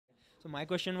So my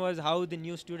question was how the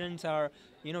new students are,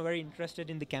 very interested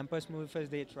in the campus movie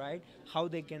fest they tried, how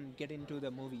they can get into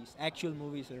the movies, actual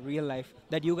movies, real life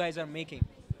that you guys are making.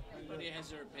 Everybody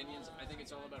has their opinions. I think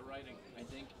it's all about writing. I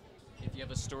think if you have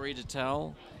a story to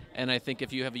tell, and I think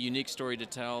if you have a unique story to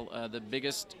tell, the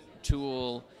biggest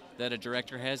tool that a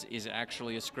director has is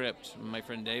actually a script. My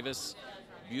friend Davis,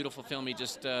 beautiful film he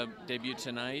just debuted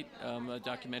tonight, a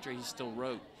documentary he still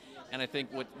wrote. And I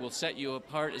think what will set you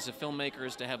apart as a filmmaker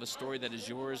is to have a story that is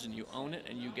yours and you own it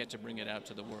and you get to bring it out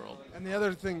to the world. And the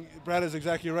other thing, Brad is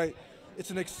exactly right. It's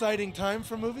an exciting time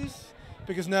for movies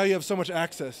because now you have so much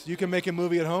access. You can make a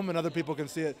movie at home and other people can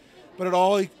see it. But it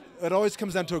always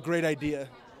comes down to a great idea.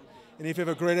 And if you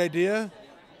have a great idea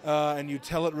and you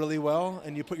tell it really well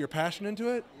and you put your passion into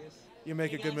it, you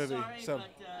make a good movie. So.